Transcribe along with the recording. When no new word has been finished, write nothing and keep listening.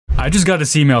I just got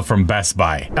this email from Best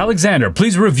Buy. Alexander,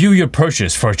 please review your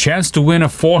purchase for a chance to win a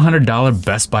 $400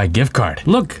 Best Buy gift card.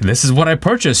 Look, this is what I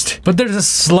purchased, but there's a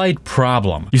slight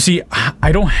problem. You see,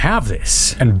 I don't have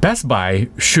this, and Best Buy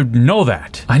should know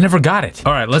that. I never got it.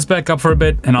 All right, let's back up for a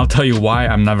bit, and I'll tell you why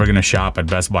I'm never gonna shop at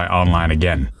Best Buy online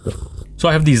again. So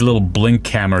I have these little Blink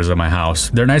cameras in my house.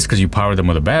 They're nice because you power them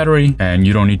with a battery and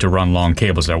you don't need to run long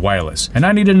cables, they're wireless. And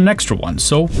I needed an extra one,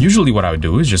 so usually what I would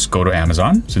do is just go to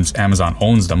Amazon, since Amazon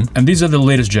owns them. And these are the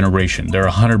latest generation. They're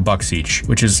 $100 each,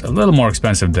 which is a little more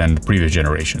expensive than the previous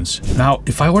generations. Now,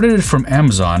 if I ordered it from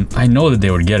Amazon, I know that they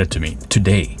would get it to me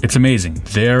today. It's amazing.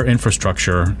 Their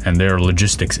infrastructure and their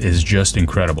logistics is just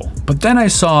incredible. But then I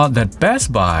saw that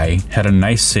Best Buy had a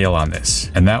nice sale on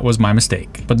this, and that was my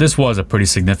mistake. But this was a pretty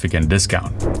significant discount.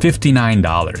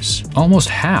 $59, almost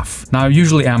half. Now,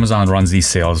 usually Amazon runs these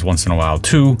sales once in a while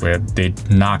too, where they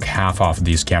knock half off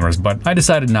these cameras, but I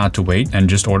decided not to wait and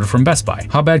just order from Best Buy.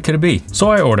 How bad could it be? So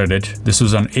I ordered it. This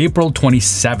was on April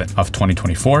 27th of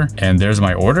 2024, and there's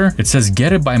my order. It says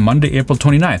get it by Monday, April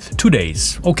 29th, 2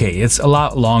 days. Okay, it's a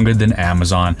lot longer than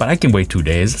Amazon, but I can wait 2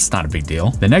 days. It's not a big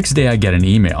deal. The next day I get an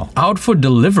email. Out for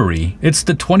delivery. It's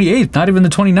the 28th, not even the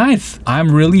 29th.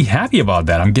 I'm really happy about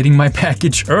that. I'm getting my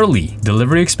package early.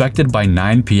 Delivery expected by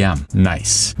 9 p.m.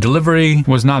 Nice. Delivery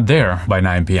was not there by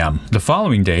 9 p.m. The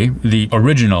following day, the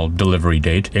original delivery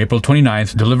date, April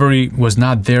 29th, delivery was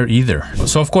not there either.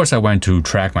 So of course I went to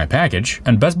track my package,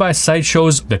 and Best Buy's site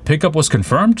shows that pickup was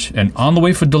confirmed and on the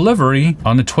way for delivery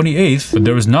on the 28th, but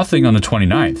there was nothing on the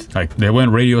 29th. Like, they went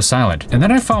radio silent. And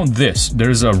then I found this.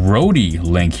 There's a Roadie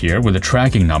link here with a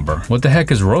tracking number. What the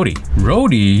heck is Roadie?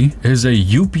 Roadie is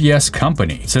a UPS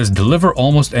company. It says deliver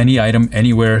almost any item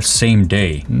anywhere same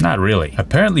day. Not really.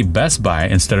 Apparently Best Buy,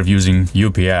 instead of using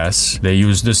UPS, they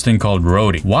use this thing called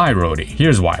Roadie. Why Roadie?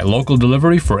 Here's why. Local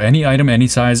delivery for any item, any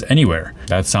size, anywhere.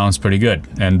 That sounds pretty good.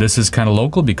 And this is kind of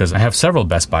local because I have several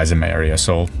Best Buys in my area,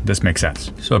 so this makes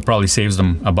sense. So it probably saves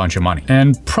them a bunch of money.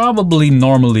 And probably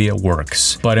normally it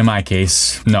works, but in my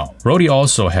case, no. Roadie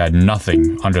also had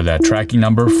nothing under that tracking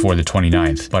number for the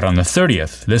 29th, but on the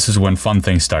 30th, this is when fun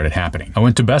things started happening. I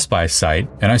went to Best Buy's site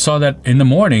and I saw that in the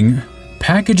morning,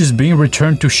 package is being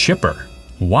returned to shipper.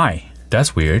 Why?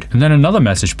 That's weird. And then another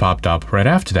message popped up right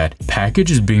after that.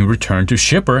 Package is being returned to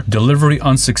shipper. Delivery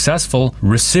unsuccessful.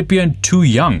 Recipient too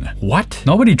young. What?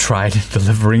 Nobody tried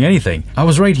delivering anything. I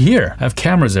was right here. I have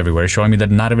cameras everywhere showing me that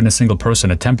not even a single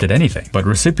person attempted anything. But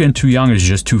recipient too young is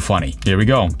just too funny. Here we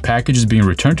go. Package is being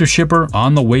returned to shipper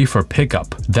on the way for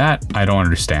pickup. That I don't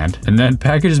understand. And then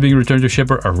package is being returned to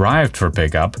shipper arrived for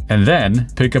pickup. And then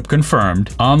pickup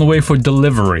confirmed on the way for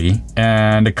delivery.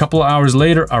 And a couple of hours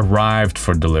later arrived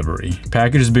for delivery.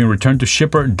 Package is being returned to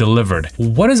shipper, delivered.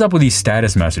 What is up with these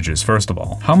status messages, first of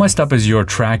all? How messed up is your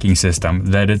tracking system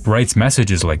that it writes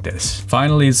messages like this?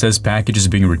 Finally, it says package is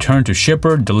being returned to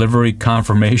shipper, delivery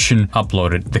confirmation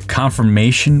uploaded. The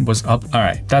confirmation was up. All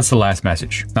right, that's the last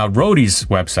message. Now, Roadie's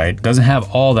website doesn't have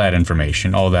all that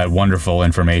information, all that wonderful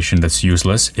information that's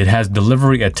useless. It has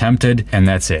delivery attempted, and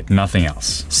that's it, nothing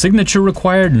else. Signature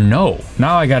required? No.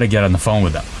 Now I gotta get on the phone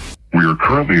with them. We are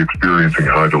currently experiencing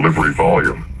high delivery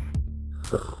volume,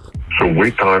 so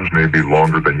wait times may be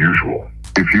longer than usual.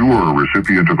 If you are a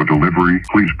recipient of a delivery,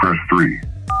 please press 3.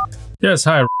 Yes,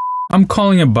 hi. I'm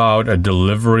calling about a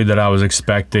delivery that I was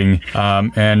expecting,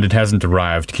 and it hasn't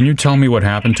arrived. Can you tell me what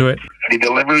happened to it? The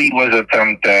delivery was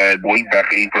attempted way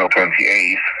back April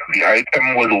 28th. The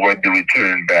item was already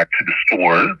returned back to the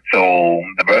store. So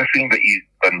the best thing that you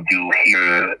can do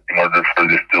here in order for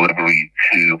this delivery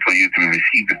for you to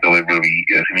receive this delivery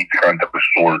is you need to contact the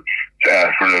store to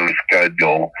ask for a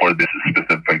reschedule for this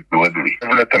specific delivery.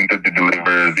 We attempted to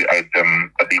deliver the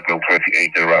item at April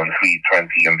 28th around 3:20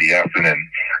 in the afternoon.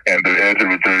 And there is a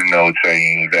return note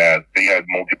saying that they had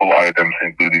multiple items,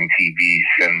 including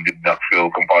TVs, and did not feel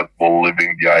compatible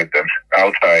leaving the items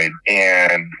outside.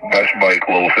 And Best Buy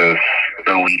closes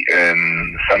early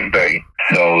in Sunday.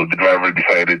 So the driver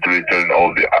decided to return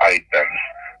all the items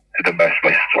to the Best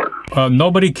Buy store.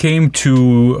 Nobody came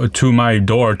to my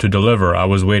door to deliver. I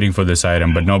was waiting for this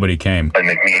item, but nobody came. And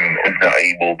I mean, was not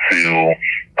able to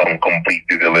complete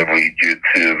the delivery due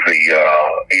to the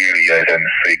area and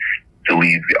safe to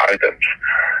leave the items.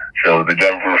 So the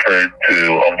driver preferred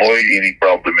to avoid any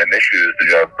problem and issues. The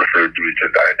driver preferred to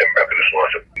return the item back to the store.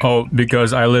 Oh,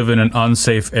 because I live in an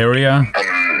unsafe area?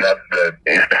 Not that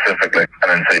specifically an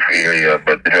unsafe area,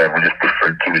 but the driver just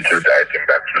preferred to return the item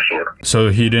back to the store. So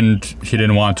he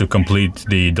didn't want to complete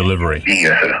the delivery?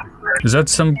 Yes, sir. Is that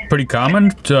some pretty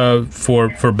common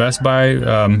for Best Buy?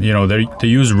 You know, they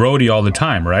use Roadie all the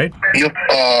time, right? Yep.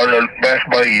 Best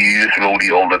Buy use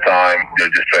Roadie all the time. They're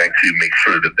just trying to make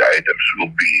sure that the items will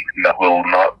be will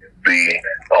not be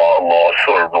lost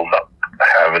or will not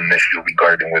have an issue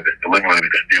regarding with this delivery,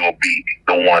 because they will be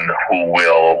the one who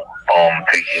will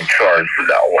take in charge for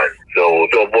that one. So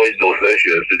to avoid those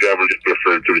issues, the driver just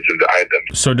preferred to return the item.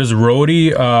 So does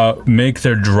Roadie make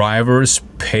their drivers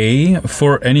pay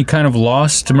for any kind of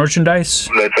lost merchandise?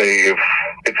 Let's say if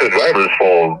it's a driver's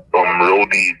fault,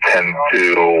 Roadie tend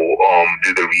to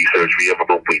do the research. We have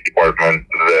a appropriate department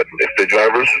that if the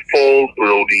driver's fault,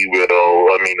 Roadie will,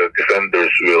 the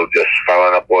defenders will just file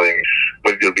an appointment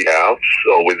with your behalf,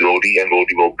 so with Roadie, and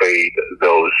Roadie will pay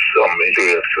those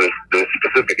insurance, the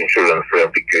specific insurance for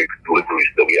every deliveries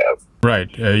that we have.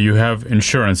 Right, you have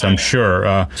insurance, I'm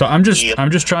sure. So I'm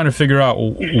just trying to figure out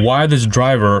why this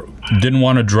driver didn't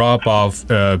want to drop off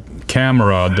a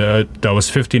camera that was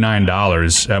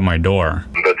 $59 at my door.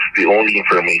 That's the only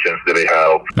information that I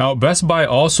have. Now, Best Buy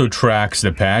also tracks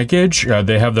the package.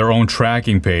 They have their own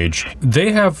tracking page.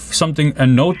 They have a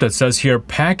note that says here,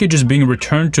 package is being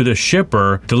returned to the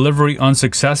shipper, delivery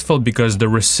unsuccessful because the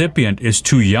recipient is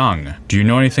too young. Do you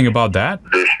know anything about that?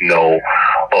 There's no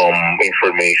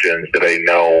information that I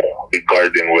know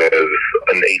regarding with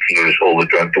an 18 years old or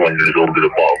 21 years old or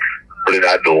above for an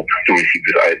adult to receive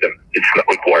this item. It's not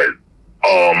required.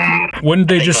 Wouldn't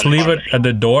they just leave it at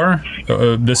the door,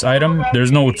 this item?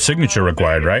 There's no signature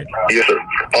required, right? Yes, sir.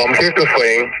 Here's the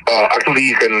thing. Actually,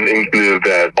 you can include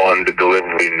that on the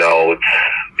delivery notes,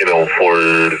 for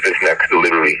this next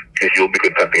delivery, because you'll be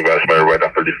contacting Best Buy right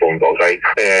after this phone call, right?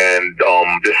 And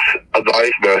just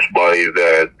advise Best Buy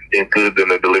that include in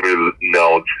the delivery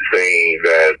notes saying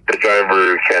that the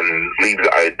driver can leave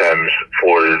the items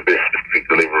for this specific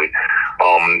delivery.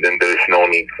 Then there's no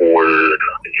need for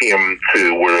him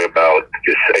to worry about,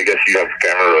 because I guess you have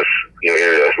cameras in your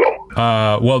area as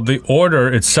well. Well, the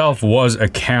order itself was a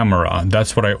camera.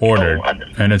 That's what I ordered.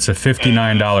 And it's a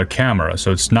 $59 camera,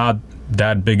 so it's not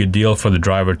that big a deal for the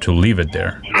driver to leave it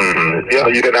there. Yeah,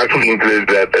 you can actually include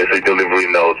that as a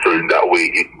delivery note, so in that way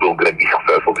it will gonna be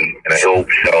successful, and I hope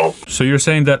so. So you're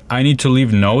saying that I need to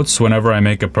leave notes whenever I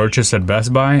make a purchase at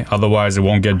Best Buy, otherwise it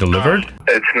won't get delivered?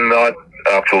 It's not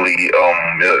actually,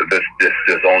 this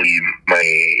is only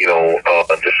my,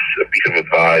 just a piece of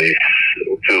advice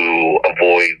to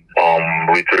avoid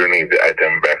returning the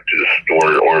item back to the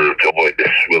store, or to avoid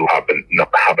this will not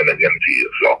happen again to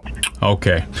you. So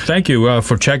okay, thank you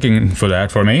for checking for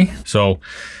that for me. So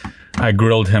I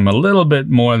grilled him a little bit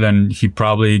more than he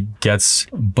probably gets,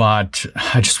 but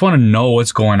I just want to know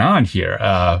what's going on here.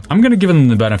 I'm going to give him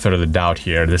the benefit of the doubt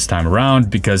here this time around,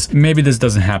 because maybe this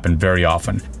doesn't happen very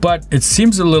often. But it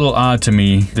seems a little odd to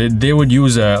me that they would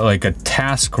use a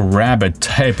TaskRabbit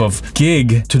type of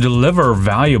gig to deliver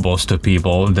valuables to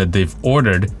people that they've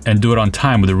ordered and do it on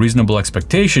time with a reasonable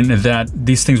expectation that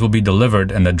these things will be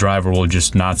delivered, and the driver will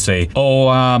just not say, oh,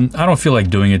 I don't feel like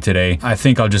doing it today. I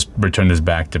think I'll just return this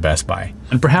back to Best Buy.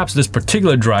 And perhaps this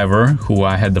particular driver, who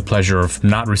I had the pleasure of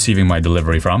not receiving my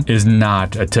delivery from, is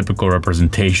not a typical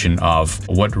representation of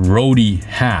what Roadie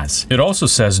has. It also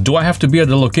says, do I have to be at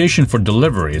the location for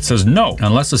delivery? It says no,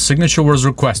 unless a signature was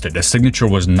requested. A signature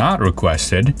was not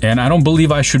requested, and I don't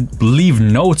believe I should leave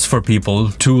notes for people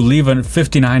to leave a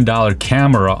 $59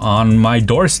 camera on my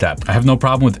doorstep. I have no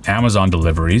problem with Amazon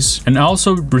deliveries. And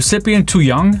also, recipient too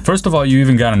young? First of all, you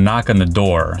even gotta knock on the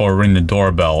door or ring the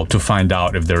doorbell to find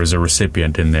out if there is a recipient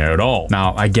in there at all.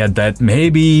 Now, I get that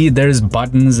maybe there's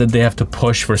buttons that they have to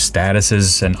push for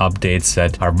statuses and updates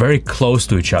that are very close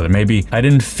to each other. Maybe I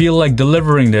didn't feel like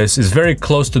delivering this is very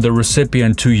close to the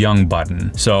recipient too young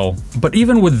button. So, but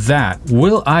even with that,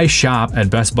 will I shop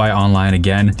at Best Buy online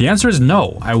again? The answer is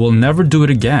no. I will never do it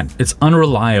again. It's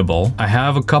unreliable. I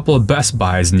have a couple of Best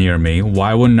Buys near me.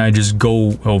 Why wouldn't I just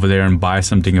go over there and buy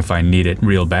something if I need it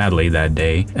real badly that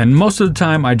day? And most of the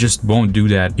time, I just won't do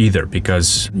that either,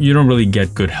 because you don't really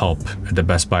get good help at the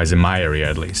Best Buys in my area,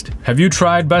 at least. Have you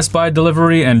tried Best Buy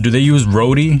delivery, and do they use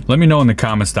Roadie? Let me know in the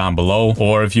comments down below.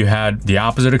 Or if you had the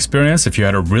opposite experience, if you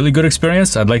had a really good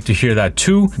experience, I'd like to hear that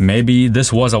too. Maybe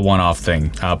this was a one-off thing.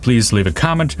 Please leave a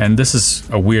comment. And this is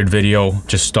a weird video,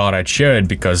 just thought I'd share it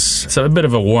because it's a bit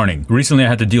of a warning. Recently I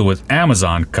had to deal with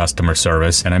Amazon customer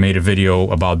service, and I made a video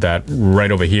about that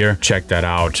right over here. Check that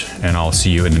out, and I'll see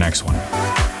you in the next one.